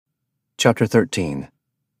Chapter 13.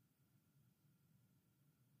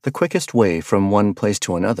 The quickest way from one place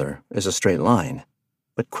to another is a straight line,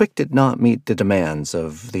 but Quick did not meet the demands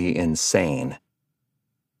of the insane.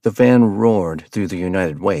 The van roared through the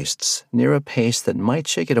United Wastes, near a pace that might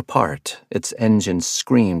shake it apart. Its engine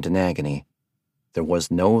screamed in agony. There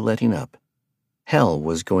was no letting up. Hell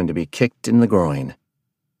was going to be kicked in the groin.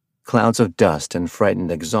 Clouds of dust and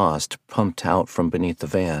frightened exhaust pumped out from beneath the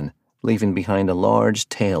van, leaving behind a large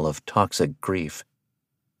tail of toxic grief.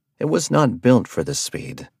 It was not built for this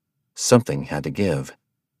speed. Something had to give.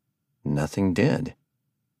 Nothing did.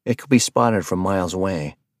 It could be spotted from miles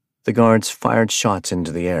away. The guards fired shots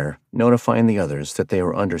into the air, notifying the others that they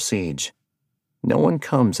were under siege. No one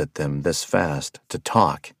comes at them this fast to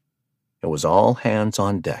talk. It was all hands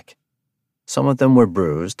on deck. Some of them were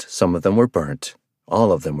bruised, some of them were burnt,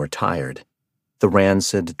 all of them were tired. The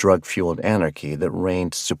rancid, drug-fueled anarchy that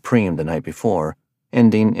reigned supreme the night before,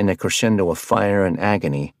 ending in a crescendo of fire and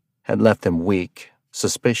agony, had left them weak,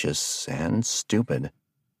 suspicious, and stupid.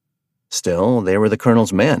 Still, they were the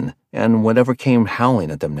colonel's men, and whatever came howling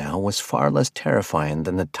at them now was far less terrifying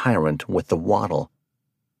than the tyrant with the waddle.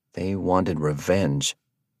 They wanted revenge.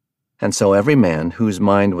 And so every man whose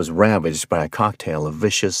mind was ravaged by a cocktail of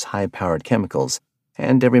vicious, high-powered chemicals,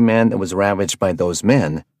 and every man that was ravaged by those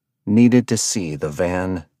men, needed to see the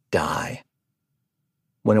van die.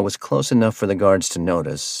 When it was close enough for the guards to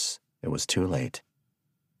notice, it was too late.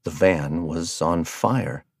 The van was on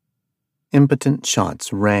fire. Impotent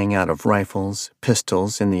shots rang out of rifles,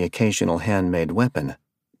 pistols, and the occasional handmade weapon,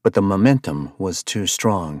 but the momentum was too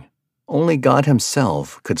strong. Only God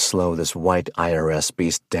himself could slow this white IRS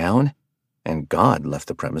beast down, and God left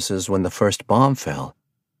the premises when the first bomb fell.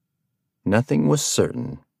 Nothing was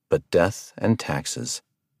certain but death and taxes.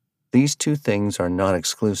 These two things are not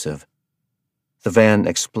exclusive. The van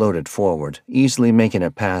exploded forward, easily making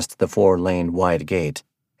it past the 4-lane wide gate,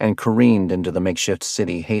 and careened into the makeshift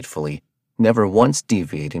city hatefully, never once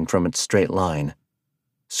deviating from its straight line.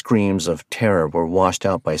 Screams of terror were washed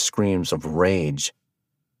out by screams of rage.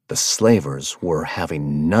 The slavers were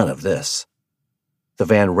having none of this. The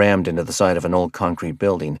van rammed into the side of an old concrete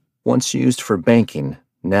building, once used for banking,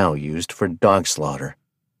 now used for dog slaughter.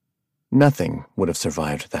 Nothing would have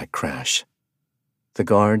survived that crash. The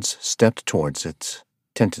guards stepped towards it,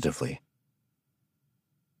 tentatively.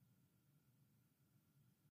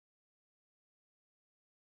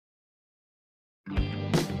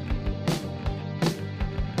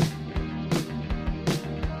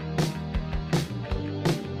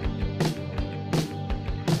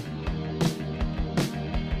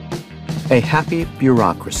 A Happy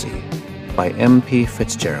Bureaucracy by M.P.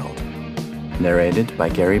 Fitzgerald. Narrated by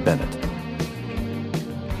Gary Bennett.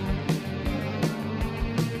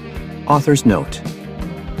 Author's note: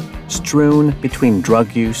 strewn between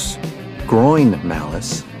drug use, groin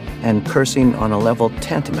malice, and cursing on a level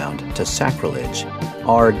tantamount to sacrilege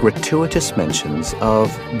are gratuitous mentions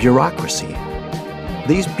of bureaucracy.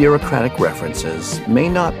 These bureaucratic references may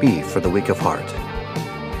not be for the weak of heart.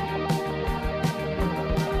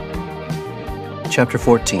 Chapter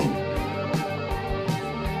 14.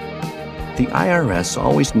 The IRS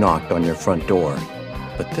always knocked on your front door,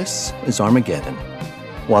 but this is Armageddon.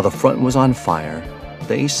 While the front was on fire,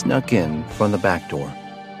 they snuck in from the back door.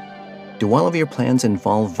 Do all of your plans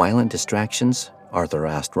involve violent distractions? Arthur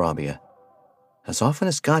asked Rabia. As often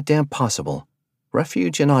as goddamn possible.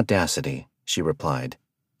 Refuge and audacity, she replied,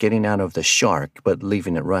 getting out of the shark but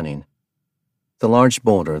leaving it running. The large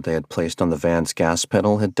boulder they had placed on the van's gas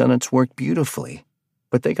pedal had done its work beautifully,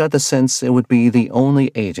 but they got the sense it would be the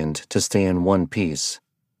only agent to stay in one piece.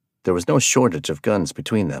 There was no shortage of guns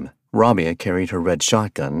between them. Rabia carried her red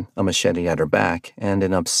shotgun, a machete at her back, and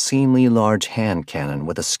an obscenely large hand cannon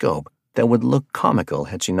with a scope that would look comical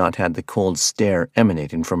had she not had the cold stare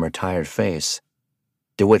emanating from her tired face.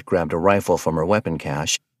 DeWitt grabbed a rifle from her weapon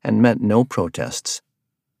cache and met no protests.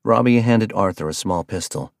 Rabia handed Arthur a small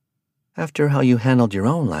pistol. After how you handled your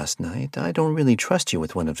own last night, I don't really trust you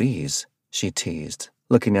with one of these, she teased,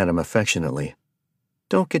 looking at him affectionately.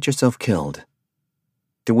 Don't get yourself killed.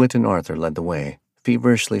 DeWitt and Arthur led the way,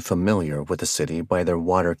 feverishly familiar with the city by their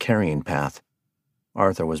water-carrying path.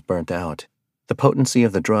 Arthur was burnt out. The potency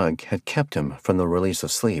of the drug had kept him from the release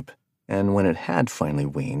of sleep, and when it had finally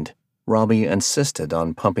weaned, Robbie insisted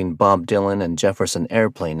on pumping Bob Dylan and Jefferson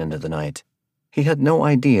Airplane into the night. He had no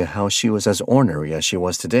idea how she was as ornery as she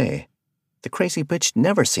was today. The crazy bitch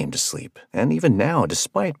never seemed to sleep, and even now,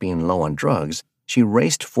 despite being low on drugs, she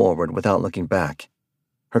raced forward without looking back.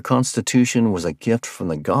 Her constitution was a gift from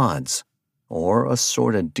the gods, or a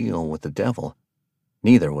sordid deal with the devil.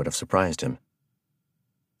 Neither would have surprised him.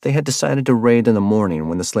 They had decided to raid in the morning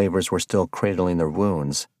when the slavers were still cradling their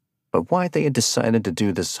wounds, but why they had decided to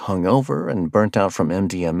do this hungover and burnt out from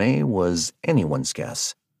MDMA was anyone's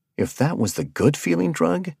guess. If that was the good-feeling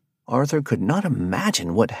drug, Arthur could not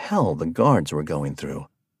imagine what hell the guards were going through.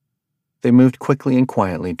 They moved quickly and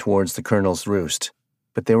quietly towards the colonel's roost,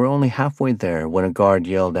 but they were only halfway there when a guard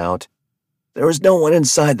yelled out, "There is no one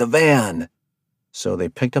inside the van!" So they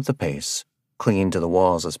picked up the pace, clinging to the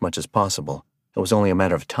walls as much as possible. It was only a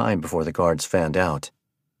matter of time before the guards fanned out.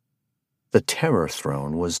 The terror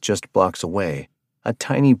throne was just blocks away, a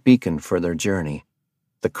tiny beacon for their journey.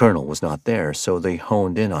 The colonel was not there, so they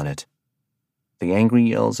honed in on it. The angry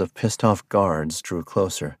yells of pissed-off guards drew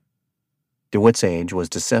closer. DeWitt's age was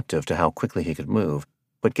deceptive to how quickly he could move,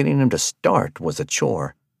 but getting him to start was a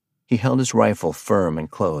chore. He held his rifle firm and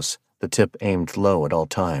close, the tip aimed low at all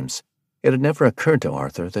times. It had never occurred to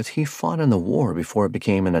Arthur that he fought in the war before it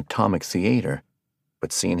became an atomic theater,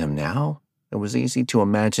 but seeing him now, it was easy to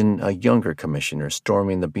imagine a younger commissioner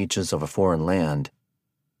storming the beaches of a foreign land.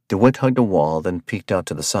 DeWitt hugged a wall, then peeked out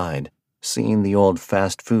to the side, seeing the old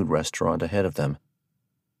fast food restaurant ahead of them.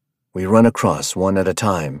 "We run across one at a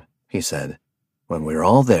time," he said. "When we're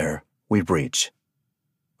all there, we breach."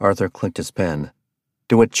 Arthur clicked his pen.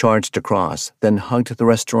 DeWitt charged across, then hugged the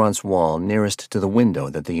restaurant's wall nearest to the window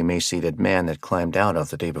that the emaciated man had climbed out of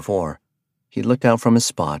the day before. He looked out from his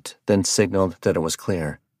spot, then signaled that it was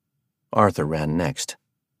clear. Arthur ran next,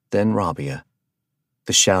 then Rabia.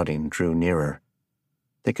 The shouting drew nearer.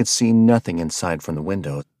 They could see nothing inside from the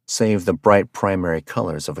window, save the bright primary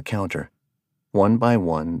colors of a counter. One by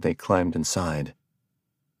one, they climbed inside.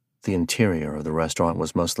 The interior of the restaurant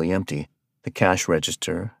was mostly empty. The cash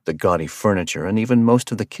register, the gaudy furniture, and even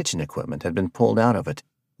most of the kitchen equipment had been pulled out of it,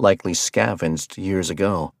 likely scavenged years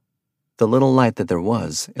ago. The little light that there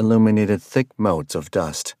was illuminated thick motes of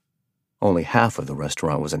dust. Only half of the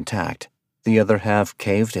restaurant was intact, the other half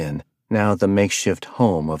caved in, now the makeshift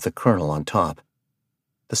home of the colonel on top.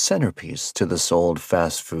 The centerpiece to this old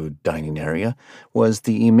fast food dining area was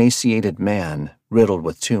the emaciated man, riddled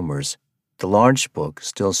with tumors, the large book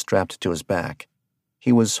still strapped to his back.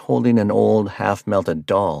 He was holding an old, half-melted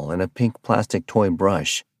doll and a pink plastic toy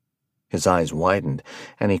brush. His eyes widened,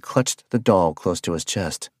 and he clutched the doll close to his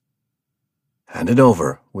chest. "Hand it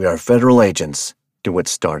over. We are federal agents," DeWitt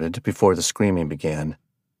started before the screaming began.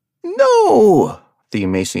 "No!" the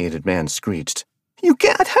emaciated man screeched. "You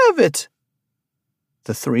can't have it!"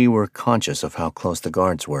 The three were conscious of how close the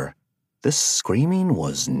guards were. This screaming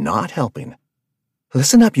was not helping.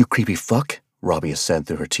 "Listen up, you creepy fuck," Rabia said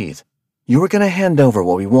through her teeth. "You are going to hand over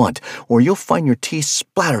what we want, or you'll find your teeth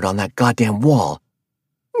splattered on that goddamn wall."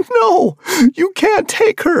 "No, you can't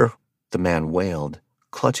take her," the man wailed,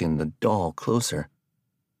 clutching the doll closer.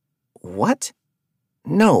 "What?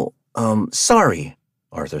 No, sorry,"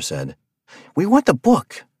 Arthur said. "We want the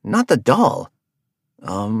book, not the doll.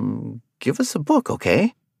 Give us a book,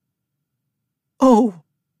 okay?" "Oh,"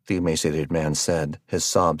 the emaciated man said, his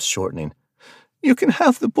sobs shortening. "You can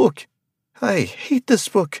have the book. I hate this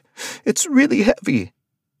book. It's really heavy."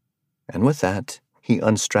 And with that, he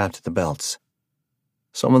unstrapped the belts.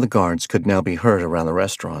 Some of the guards could now be heard around the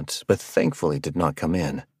restaurant, but thankfully did not come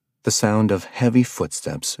in. The sound of heavy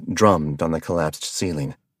footsteps drummed on the collapsed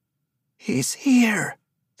ceiling. "He's here,"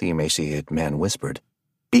 the emaciated man whispered.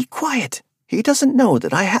 "Be quiet. He doesn't know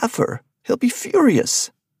that I have her. He'll be furious,"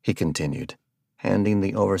 he continued, handing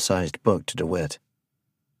the oversized book to DeWitt.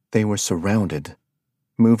 They were surrounded.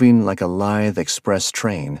 Moving like a lithe express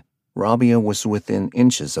train, Rabia was within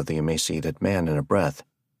inches of the emaciated man in a breath.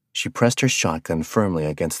 She pressed her shotgun firmly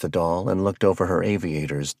against the doll and looked over her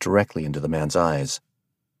aviators directly into the man's eyes.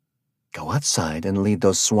 "Go outside and lead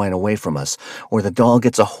those swine away from us, or the doll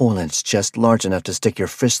gets a hole in its chest large enough to stick your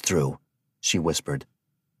fist through," she whispered.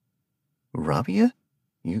 "Rabia,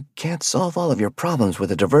 you can't solve all of your problems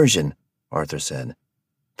with a diversion," Arthur said.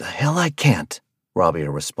 "The hell I can't,"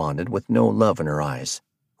 Rabia responded with no love in her eyes.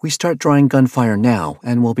 "We start drawing gunfire now,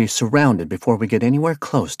 and we'll be surrounded before we get anywhere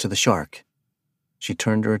close to the shark." She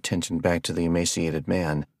turned her attention back to the emaciated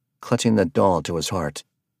man, clutching the doll to his heart.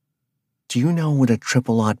 "Do you know what a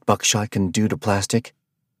triple-aught buckshot can do to plastic?"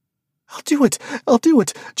 I'll do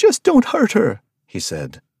it, just don't hurt her," he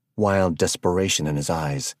said, wild desperation in his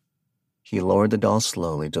eyes. He lowered the doll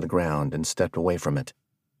slowly to the ground and stepped away from it.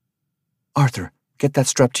 "Arthur, get that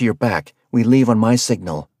strapped to your back. We leave on my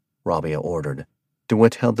signal," Rabia ordered.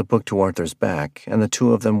 DeWitt held the book to Arthur's back, and the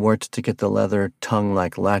two of them worked to get the leather,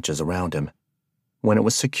 tongue-like latches around him. When it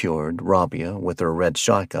was secured, Rabia, with her red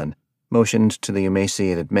shotgun, motioned to the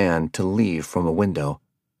emaciated man to leave from a window.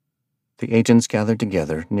 The agents gathered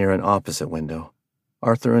together near an opposite window.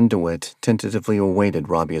 Arthur and DeWitt tentatively awaited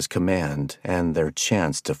Rabia's command and their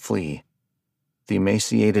chance to flee. The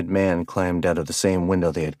emaciated man climbed out of the same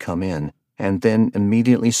window they had come in, and then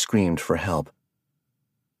immediately screamed for help.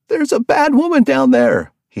 "There's a bad woman down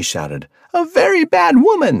there," he shouted. "A very bad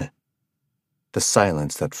woman!" The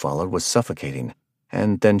silence that followed was suffocating,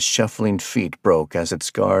 and then shuffling feet broke as its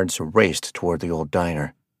guards raced toward the old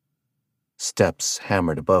diner. Steps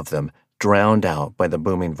hammered above them, drowned out by the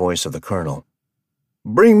booming voice of the colonel.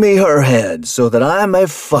 "Bring me her head so that I may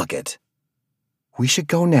fuck it." "We should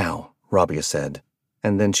go now," Rabia said,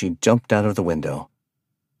 and then she jumped out of the window.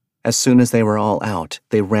 As soon as they were all out,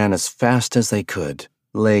 they ran as fast as they could,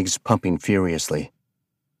 legs pumping furiously.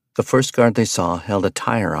 The first guard they saw held a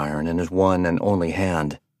tire iron in his one and only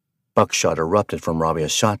hand. Buckshot erupted from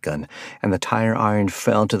Rabia's shotgun, and the tire iron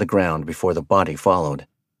fell to the ground before the body followed.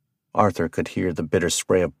 Arthur could hear the bitter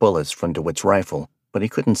spray of bullets from DeWitt's rifle, but he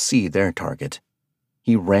couldn't see their target.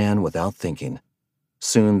 He ran without thinking.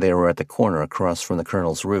 Soon they were at the corner across from the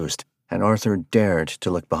colonel's roost, and Arthur dared to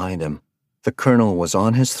look behind him. The colonel was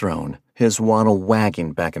on his throne, his wattle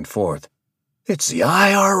wagging back and forth. "It's the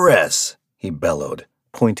IRS," he bellowed,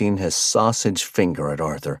 pointing his sausage finger at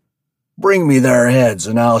Arthur. "Bring me their heads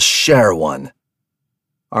and I'll share one."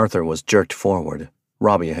 Arthur was jerked forward.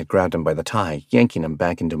 Rabia had grabbed him by the tie, yanking him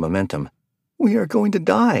back into momentum. "We are going to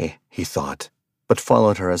die," he thought, but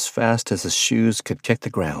followed her as fast as his shoes could kick the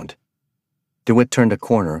ground. DeWitt turned a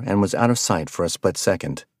corner and was out of sight for a split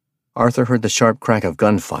second. Arthur heard the sharp crack of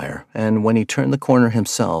gunfire, and when he turned the corner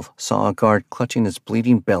himself, saw a guard clutching his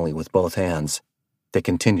bleeding belly with both hands. They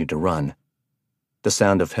continued to run. The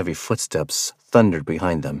sound of heavy footsteps thundered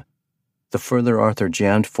behind them. The further Arthur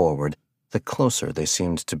jammed forward, the closer they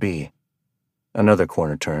seemed to be. Another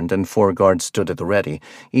corner turned, and 4 guards stood at the ready,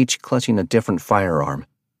 each clutching a different firearm.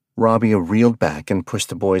 Rabia reeled back and pushed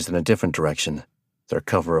the boys in a different direction. Their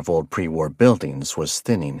cover of old pre-war buildings was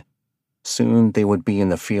thinning. Soon they would be in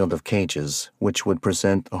the field of cages, which would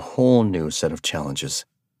present a whole new set of challenges.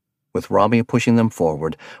 With Rabia pushing them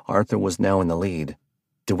forward, Arthur was now in the lead.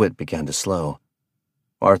 DeWitt began to slow.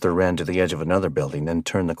 Arthur ran to the edge of another building and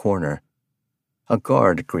turned the corner. A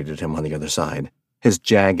guard greeted him on the other side. His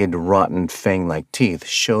jagged, rotten, fang-like teeth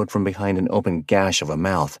showed from behind an open gash of a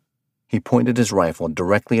mouth. He pointed his rifle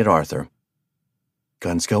directly at Arthur.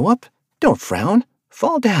 "Guns go up? Don't frown.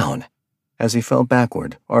 Fall down." As he fell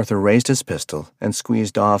backward, Arthur raised his pistol and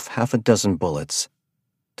squeezed off 6 bullets.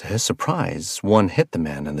 To his surprise, one hit the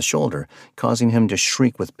man in the shoulder, causing him to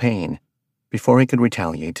shriek with pain. Before he could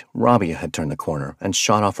retaliate, Rabia had turned the corner and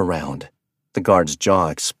shot off a round. The guard's jaw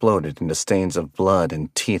exploded into stains of blood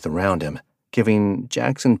and teeth around him, giving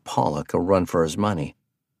Jackson Pollock a run for his money.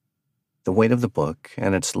 The weight of the book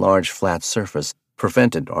and its large flat surface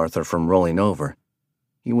prevented Arthur from rolling over.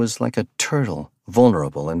 He was like a turtle,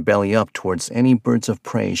 vulnerable and belly up towards any birds of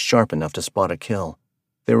prey sharp enough to spot a kill.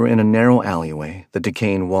 They were in a narrow alleyway, the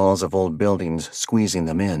decaying walls of old buildings squeezing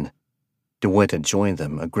them in. DeWitt had joined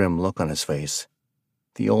them, a grim look on his face.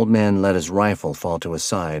 The old man let his rifle fall to his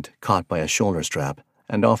side, caught by a shoulder strap,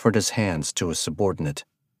 and offered his hands to his subordinate.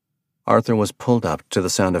 Arthur was pulled up to the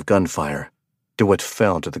sound of gunfire. DeWitt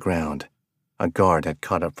fell to the ground. A guard had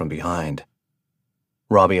caught up from behind.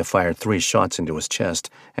 Rabia fired 3 shots into his chest,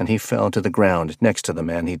 and he fell to the ground next to the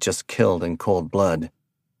man he'd just killed in cold blood.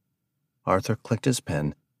 Arthur clicked his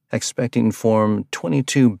pen, expecting Form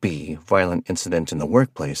 22B, Violent Incident in the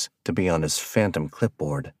Workplace, to be on his phantom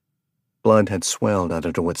clipboard. Blood had swelled out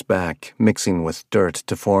of DeWitt's back, mixing with dirt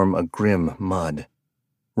to form a grim mud.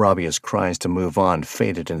 Rabia's cries to move on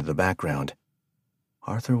faded into the background.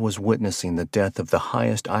 Arthur was witnessing the death of the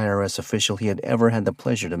highest IRS official he had ever had the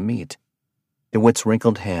pleasure to meet. DeWitt's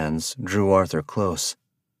wrinkled hands drew Arthur close.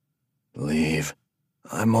 "Leave.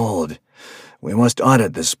 I'm old. We must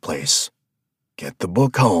audit this place. Get the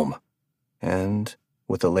book home." And,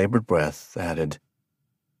 with a labored breath, added,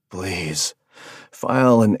 "Please,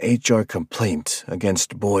 file an HR complaint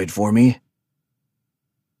against Boyd for me."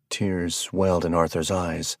 Tears welled in Arthur's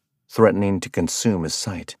eyes, threatening to consume his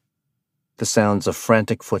sight. The sounds of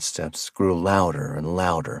frantic footsteps grew louder and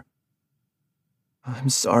louder. "I'm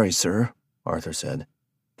sorry, sir," Arthur said,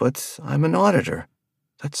 "but I'm an auditor.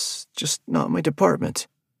 That's just not my department."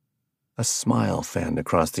 A smile fanned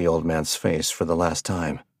across the old man's face for the last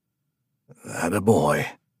time. "That a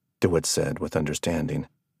boy," DeWitt said with understanding.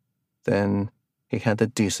 Then he had the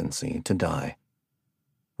decency to die.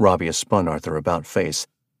 Rabia spun Arthur about face,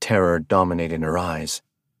 terror dominating her eyes.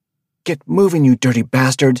 "Get moving, you dirty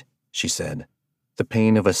bastard," she said. The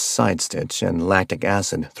pain of a side stitch and lactic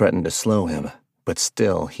acid threatened to slow him, but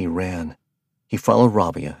still he ran. He followed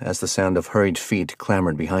Rabia as the sound of hurried feet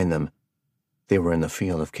clamored behind them. They were in the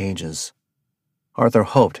field of cages. Arthur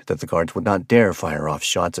hoped that the guards would not dare fire off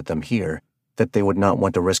shots at them here, that they would not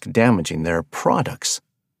want to risk damaging their products.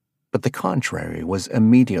 But the contrary was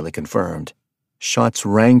immediately confirmed. Shots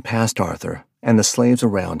rang past Arthur, and the slaves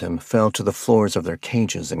around him fell to the floors of their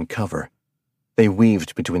cages in cover. They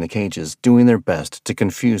weaved between the cages, doing their best to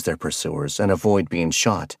confuse their pursuers and avoid being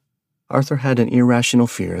shot. Arthur had an irrational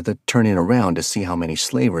fear that turning around to see how many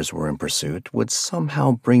slavers were in pursuit would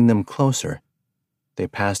somehow bring them closer. They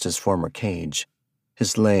passed his former cage.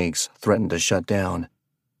 His legs threatened to shut down.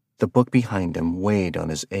 The book behind him weighed on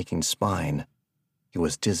his aching spine. He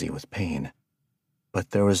was dizzy with pain.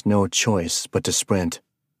 But there was no choice but to sprint.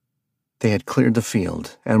 They had cleared the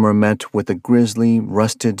field and were met with the grisly,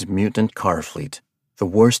 rusted, mutant car fleet. The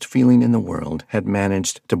worst feeling in the world had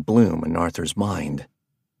managed to bloom in Arthur's mind.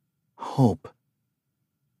 Hope.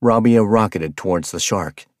 Rabia rocketed towards the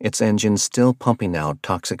shark, its engine still pumping out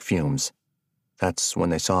toxic fumes. That's when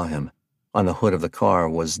they saw him. On the hood of the car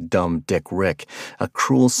was Dumb Dick Rick, a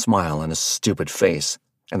cruel smile on his stupid face,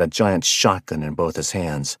 and a giant shotgun in both his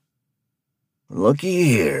hands. "Looky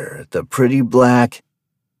here, the pretty black—"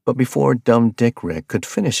 But before Dumb Dick Rick could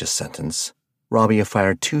finish his sentence, Rabia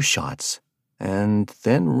fired 2 shots, and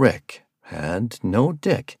then Rick had no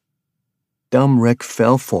dick. Dumb Rick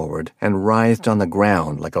fell forward and writhed on the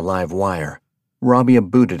ground like a live wire. Rabia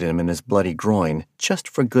booted him in his bloody groin, just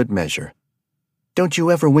for good measure. "Don't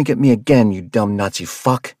you ever wink at me again, you dumb Nazi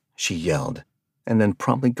fuck," she yelled, and then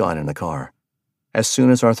promptly got in the car. As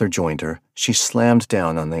soon as Arthur joined her, she slammed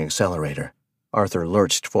down on the accelerator. Arthur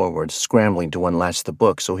lurched forward, scrambling to unlatch the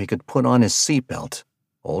book so he could put on his seatbelt.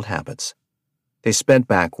 Old habits. They sped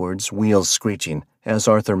backwards, wheels screeching, as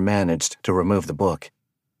Arthur managed to remove the book.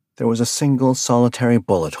 There was a single solitary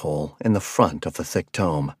bullet hole in the front of the thick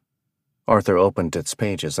tome. Arthur opened its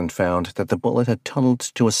pages and found that the bullet had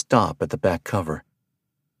tunneled to a stop at the back cover.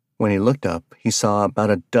 When he looked up, he saw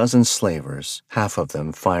about a dozen slavers, half of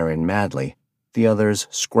them firing madly, the others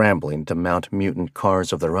scrambling to mount mutant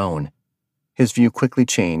cars of their own. His view quickly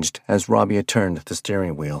changed as Rabia turned the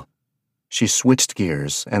steering wheel. She switched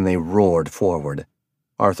gears, and they roared forward.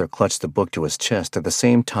 Arthur clutched the book to his chest at the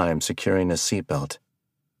same time securing his seatbelt.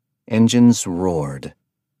 Engines roared.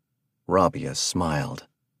 Rabia smiled.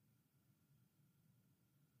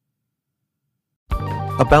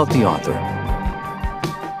 About the author.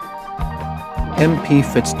 M.P.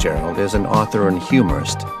 Fitzgerald is an author and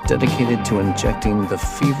humorist dedicated to injecting the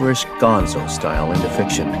feverish gonzo style into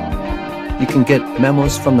fiction. You can get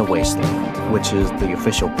Memos from the Wasteland, which is the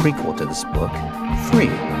official prequel to this book,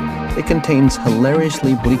 free. It contains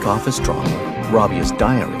hilariously bleak office drama, Rabia's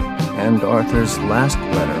diary, and Arthur's last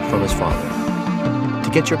letter from his father. To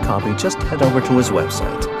get your copy, just head over to his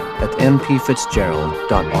website at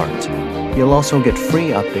mpfitzgerald.art. You'll also get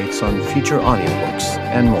free updates on future audiobooks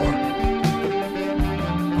and more.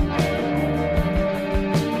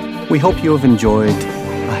 We hope you have enjoyed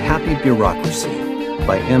A Happy Bureaucracy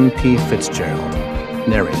by M.P. Fitzgerald,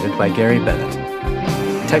 narrated by Gary Bennett.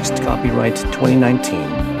 Text copyright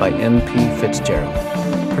 2019 by M.P. Fitzgerald.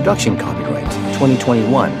 Production copyright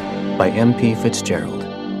 2021 by M.P. Fitzgerald.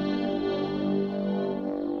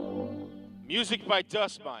 Music by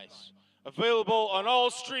Dust Mice. Available on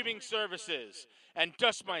all streaming services and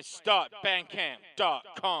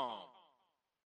dustmice.bandcamp.com.